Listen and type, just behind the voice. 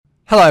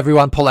Hello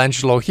everyone, Paul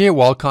Angelo here.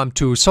 Welcome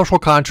to Social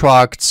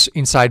Contracts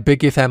inside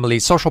Big A Family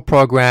Social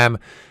Program,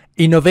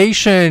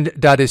 innovation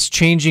that is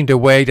changing the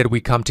way that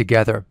we come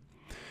together.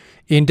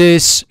 In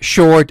this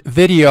short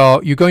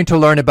video, you're going to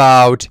learn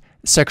about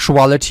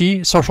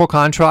sexuality, social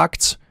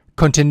contracts,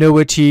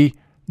 continuity,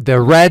 the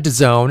red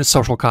zone,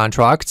 social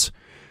contracts,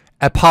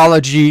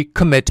 apology,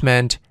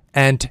 commitment,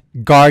 and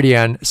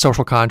guardian,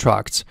 social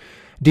contracts.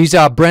 These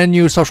are brand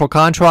new social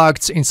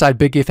contracts inside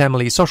Big A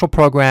Family Social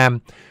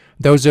Program.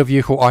 Those of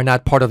you who are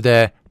not part of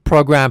the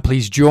program,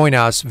 please join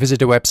us. Visit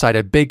the website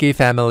at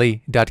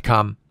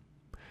bigafamily.com.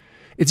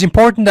 It's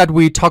important that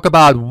we talk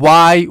about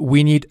why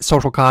we need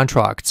social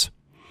contracts.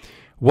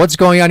 What's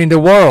going on in the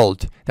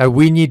world that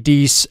we need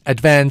these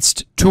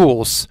advanced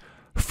tools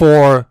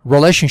for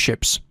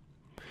relationships?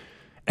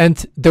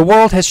 And the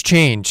world has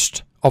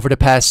changed over the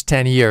past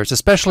 10 years,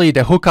 especially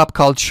the hookup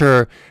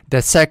culture,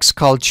 the sex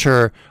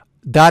culture.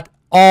 That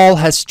all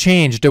has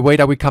changed the way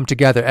that we come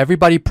together.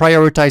 Everybody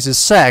prioritizes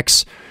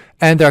sex,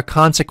 and there are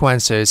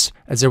consequences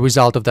as a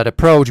result of that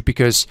approach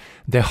because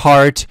the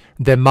heart,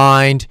 the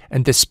mind,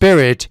 and the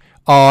spirit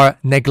are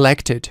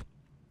neglected.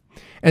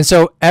 And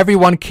so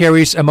everyone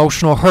carries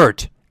emotional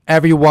hurt.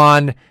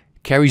 Everyone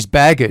carries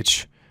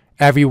baggage.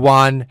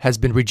 Everyone has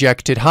been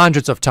rejected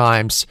hundreds of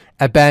times,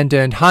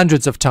 abandoned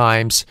hundreds of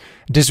times,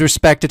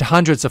 disrespected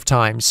hundreds of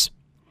times.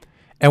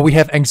 And we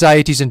have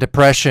anxieties and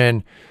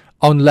depression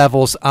on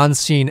levels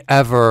unseen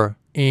ever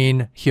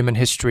in human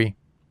history.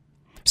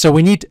 So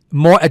we need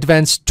more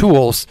advanced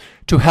tools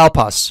to help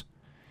us.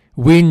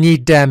 We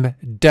need them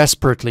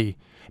desperately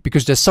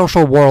because the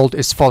social world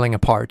is falling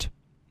apart.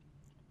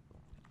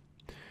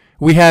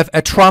 We have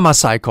a trauma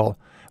cycle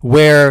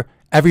where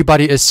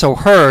everybody is so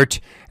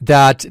hurt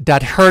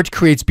that hurt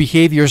creates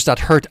behaviors that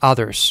hurt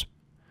others.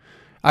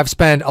 I've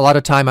spent a lot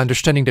of time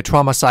understanding the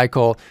trauma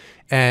cycle,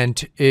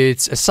 and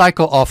it's a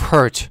cycle of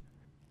hurt.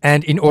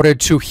 And in order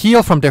to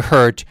heal from the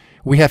hurt,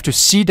 we have to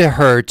see the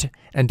hurt,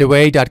 and the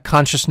way that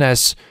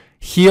consciousness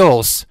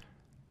heals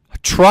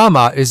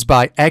trauma is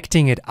by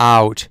acting it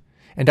out.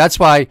 And that's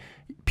why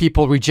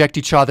people reject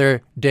each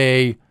other,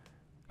 they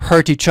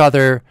hurt each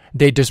other,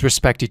 they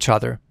disrespect each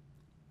other.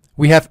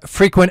 We have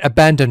frequent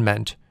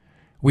abandonment.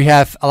 We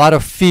have a lot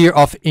of fear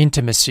of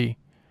intimacy.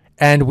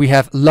 And we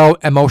have low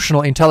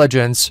emotional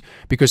intelligence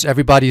because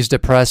everybody is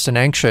depressed and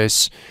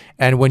anxious.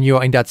 And when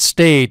you're in that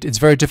state, it's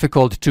very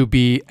difficult to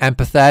be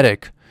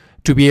empathetic,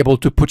 to be able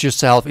to put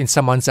yourself in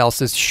someone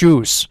else's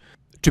shoes,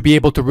 to be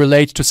able to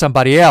relate to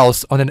somebody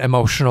else on an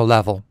emotional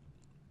level.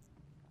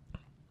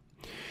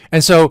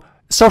 And so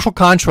social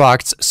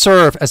contracts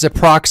serve as a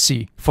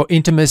proxy for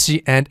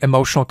intimacy and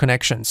emotional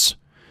connections.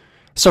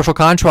 Social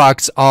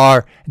contracts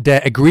are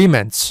the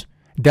agreements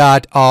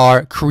that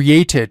are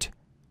created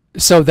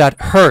so that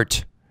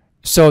hurt,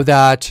 so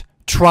that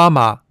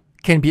trauma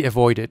can be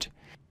avoided.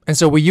 And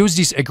so we use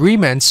these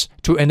agreements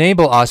to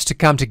enable us to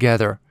come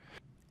together.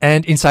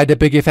 And inside the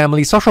Big A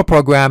Family Social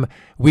Program,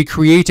 we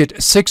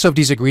created 6 of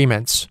these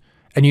agreements.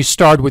 And you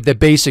start with the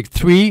basic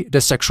 3,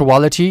 the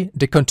sexuality,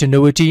 the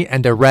continuity,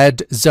 and the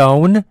red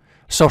zone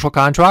social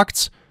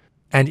contracts.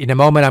 And in a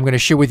moment, I'm going to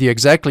share with you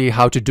exactly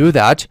how to do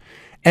that.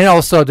 And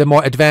also the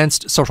more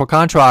advanced social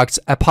contracts,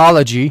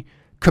 apology,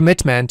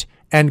 commitment,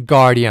 and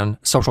guardian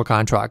social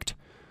contract.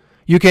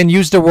 You can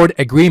use the word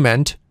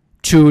agreement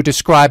to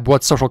describe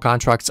what social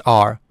contracts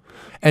are.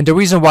 And the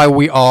reason why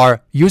we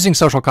are using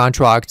social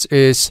contracts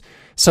is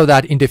so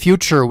that in the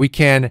future we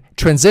can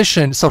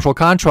transition social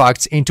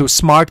contracts into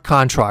smart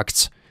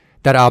contracts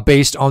that are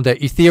based on the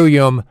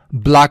Ethereum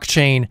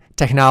blockchain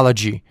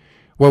technology,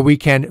 where we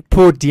can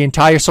put the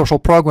entire social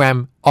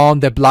program on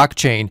the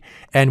blockchain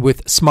and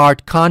with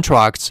smart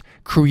contracts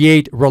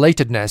create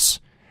relatedness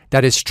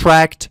that is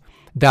tracked,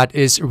 that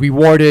is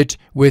rewarded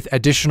with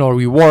additional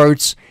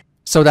rewards,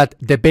 so that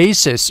the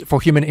basis for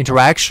human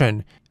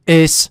interaction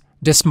is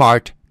the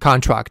smart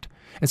contract.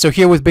 And so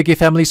here with Big A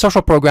Family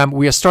Social Program,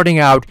 we are starting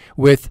out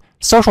with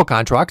social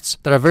contracts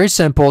that are very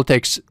simple,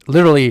 takes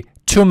literally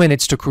 2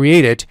 minutes to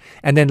create it,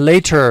 and then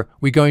later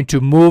we're going to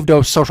move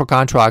those social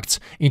contracts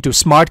into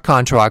smart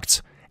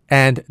contracts,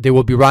 and they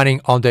will be running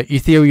on the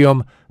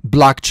Ethereum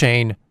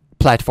blockchain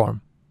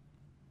platform.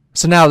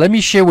 So now let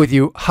me share with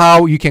you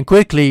how you can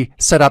quickly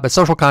set up a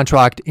social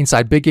contract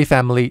inside Big A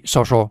Family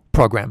Social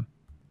Program.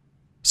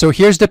 So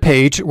here's the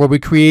page where we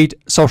create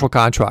social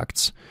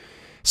contracts.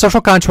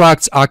 Social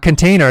contracts are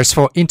containers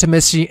for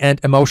intimacy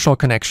and emotional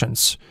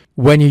connections.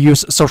 When you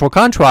use social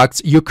contracts,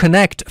 you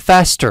connect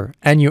faster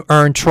and you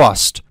earn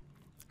trust.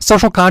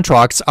 Social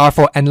contracts are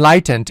for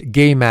enlightened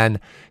gay men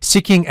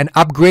seeking an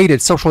upgraded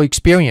social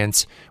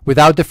experience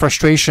without the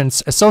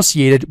frustrations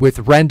associated with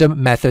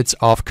random methods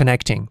of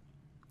connecting.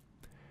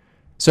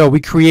 So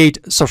we create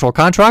social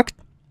contract,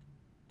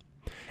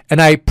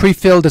 and I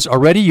pre-filled this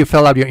already. You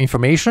fill out your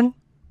information,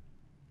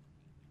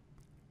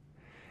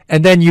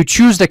 and then you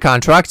choose the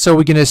contract. So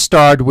we're going to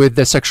start with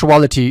the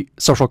sexuality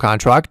social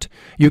contract.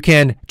 You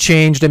can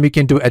change them. You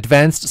can do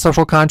advanced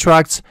social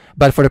contracts,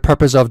 but for the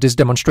purpose of this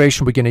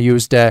demonstration, we're going to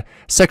use the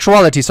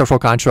sexuality social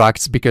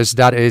contracts because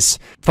that is,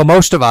 for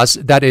most of us,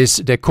 that is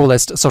the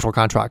coolest social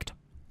contract.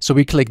 So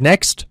we click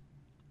next.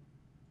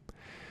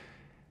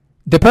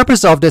 The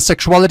purpose of the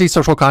sexuality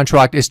social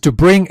contract is to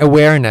bring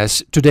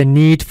awareness to the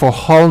need for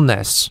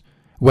wholeness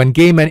when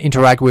gay men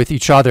interact with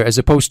each other, as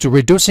opposed to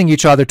reducing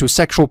each other to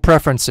sexual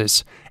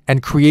preferences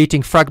and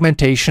creating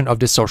fragmentation of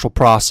the social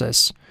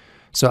process.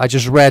 So I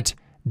just read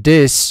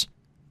this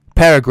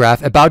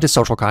paragraph about the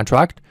social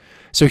contract.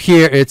 So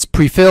here it's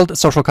pre-filled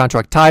social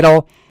contract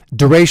title.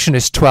 Duration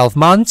is 12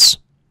 months.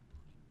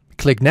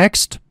 Click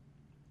next.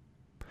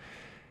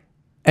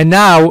 And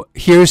now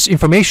here's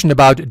information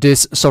about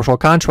this social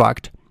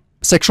contract.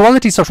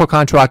 Sexuality social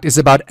contract is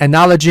about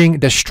acknowledging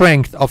the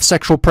strength of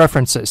sexual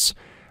preferences,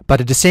 but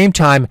at the same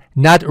time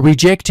not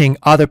rejecting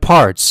other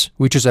parts,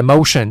 which is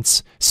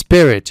emotions,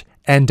 spirit,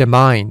 and the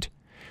mind.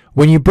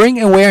 When you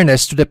bring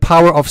awareness to the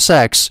power of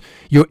sex,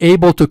 you're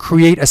able to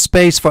create a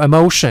space for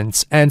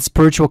emotions and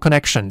spiritual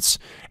connections,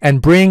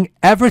 and bring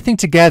everything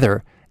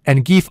together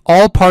and give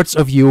all parts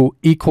of you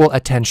equal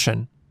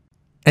attention.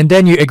 And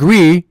then you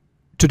agree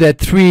to the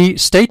 3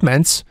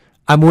 statements.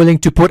 I'm willing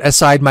to put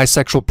aside my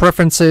sexual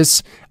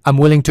preferences, I'm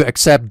willing to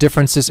accept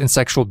differences in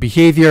sexual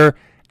behavior,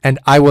 and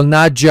I will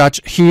not judge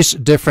his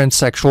different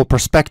sexual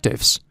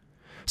perspectives.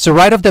 So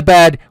right off the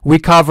bat, we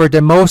cover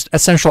the most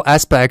essential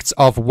aspects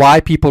of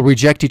why people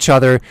reject each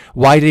other,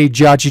 why they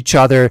judge each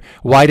other,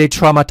 why they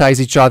traumatize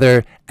each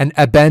other, and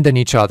abandon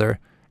each other.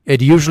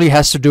 It usually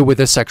has to do with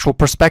the sexual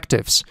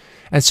perspectives.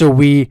 And so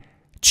we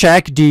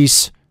check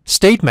these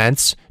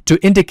statements to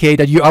indicate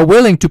that you are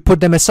willing to put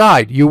them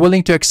aside. You're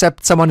willing to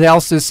accept someone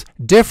else's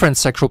different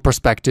sexual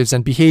perspectives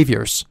and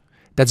behaviors.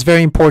 That's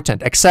very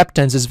important.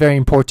 Acceptance is very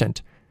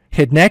important.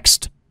 Hit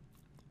next.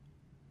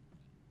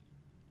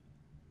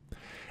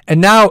 And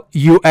now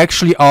you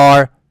actually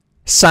are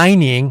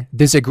signing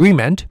this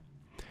agreement.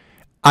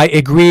 I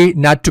agree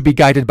not to be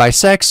guided by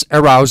sex,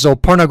 arousal,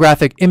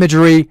 pornographic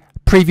imagery,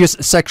 previous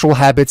sexual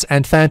habits,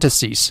 and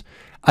fantasies.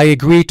 I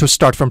agree to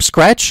start from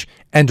scratch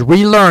and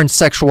relearn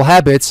sexual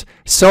habits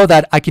so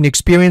that I can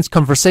experience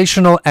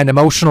conversational and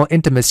emotional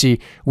intimacy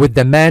with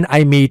the men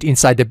I meet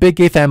inside the Big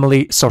Gay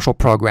Family social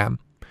program.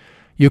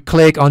 You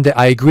click on the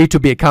I agree to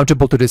be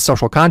accountable to this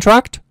social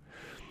contract,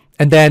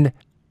 and then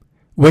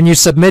when you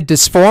submit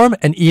this form,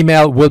 an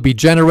email will be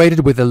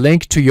generated with a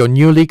link to your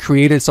newly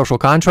created social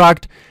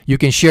contract. You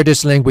can share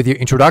this link with your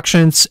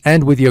introductions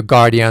and with your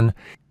guardian.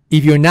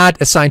 If you're not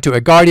assigned to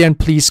a guardian,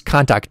 please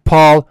contact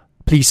Paul.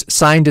 Please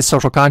sign this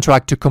social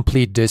contract to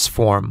complete this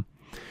form.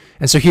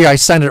 And so here I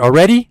signed it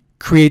already.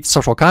 Create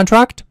social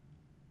contract.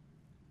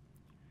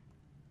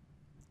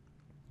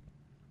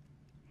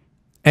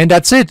 And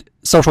that's it.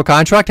 Social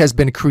contract has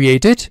been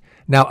created.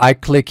 Now I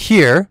click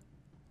here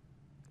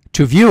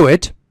to view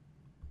it.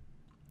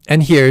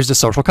 And here's the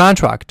social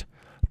contract.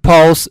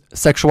 Paul's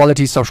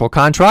Sexuality social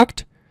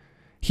contract.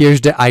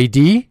 Here's the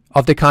ID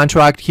of the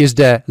contract. Here's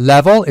the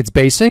level. It's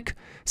basic.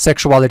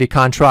 Sexuality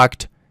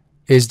contract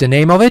is the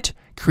name of it.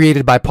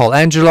 Created by Paul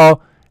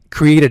Angelo.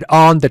 Created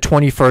on the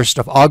 21st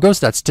of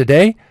August. That's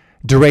today.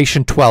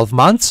 Duration 12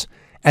 months.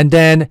 And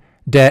then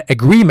the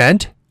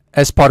agreement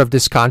as part of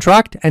this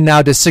contract. And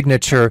now the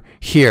signature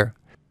here.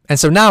 And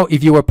so now,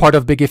 if you were part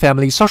of Big Gay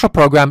Family social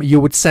program, you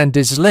would send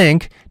this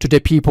link to the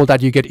people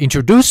that you get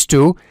introduced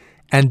to,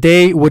 and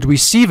they would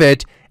receive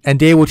it, and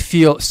they would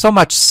feel so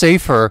much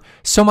safer,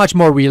 so much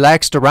more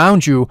relaxed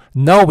around you,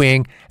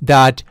 knowing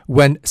that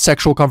when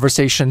sexual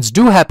conversations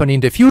do happen in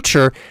the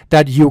future,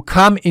 that you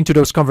come into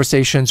those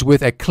conversations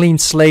with a clean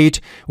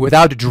slate,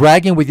 without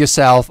dragging with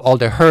yourself all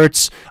the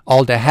hurts,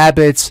 all the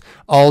habits,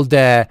 all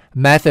the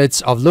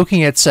methods of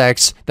looking at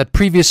sex that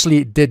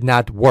previously did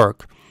not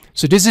work.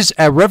 So this is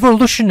a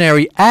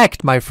revolutionary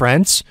act, my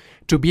friends,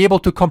 to be able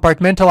to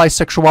compartmentalize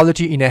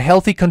sexuality in a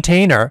healthy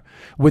container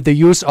with the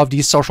use of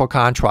these social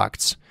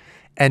contracts.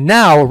 And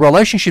now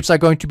relationships are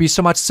going to be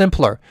so much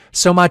simpler,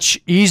 so much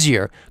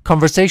easier.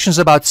 Conversations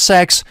about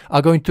sex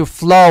are going to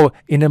flow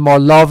in a more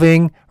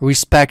loving,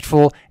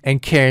 respectful, and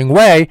caring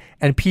way,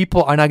 and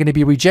people are not going to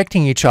be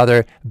rejecting each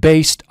other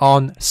based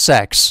on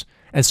sex.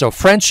 And so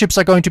friendships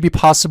are going to be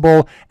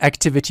possible,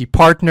 activity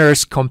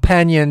partners,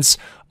 companions,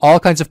 all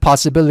kinds of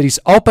possibilities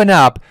open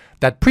up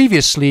that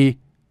previously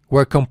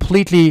were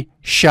completely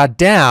shut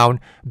down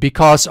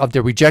because of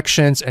the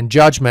rejections and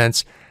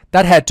judgments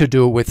that had to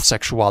do with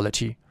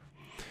sexuality.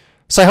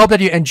 So I hope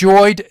that you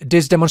enjoyed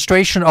this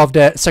demonstration of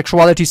the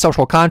Sexuality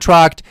social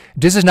contract.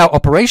 This is now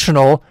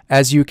operational,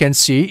 as you can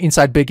see,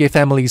 inside Big Gay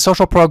Family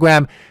social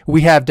program.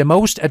 We have the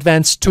most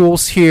advanced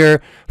tools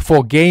here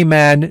for gay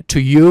men to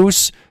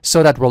use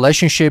so that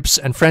relationships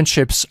and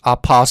friendships are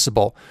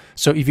possible.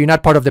 So if you're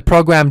not part of the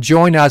program,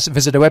 join us,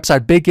 visit the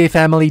website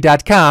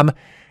biggayfamily.com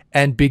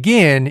and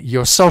begin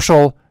your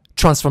social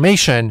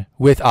transformation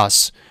with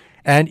us.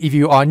 And if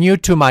you are new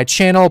to my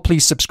channel,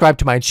 please subscribe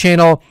to my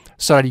channel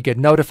so that you get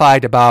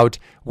notified about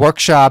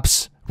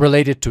workshops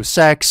related to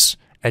sex,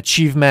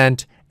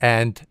 achievement,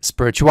 and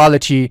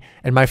spirituality.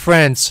 And my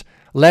friends,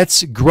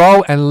 let's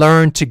grow and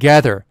learn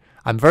together.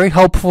 I'm very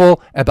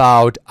hopeful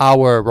about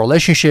our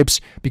relationships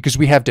because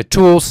we have the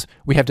tools,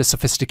 we have the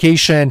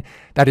sophistication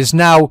that is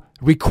now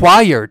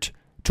required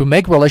to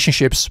make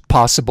relationships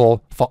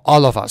possible for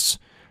all of us.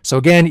 So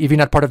again, if you're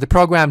not part of the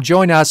program,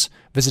 join us.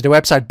 Visit the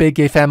website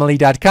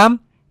biggayfamily.com,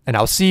 and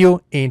I'll see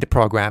you in the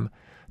program.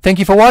 Thank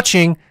you for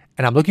watching,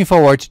 and I'm looking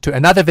forward to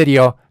another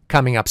video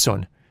coming up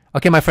soon.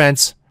 Okay, my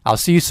friends, I'll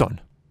see you soon.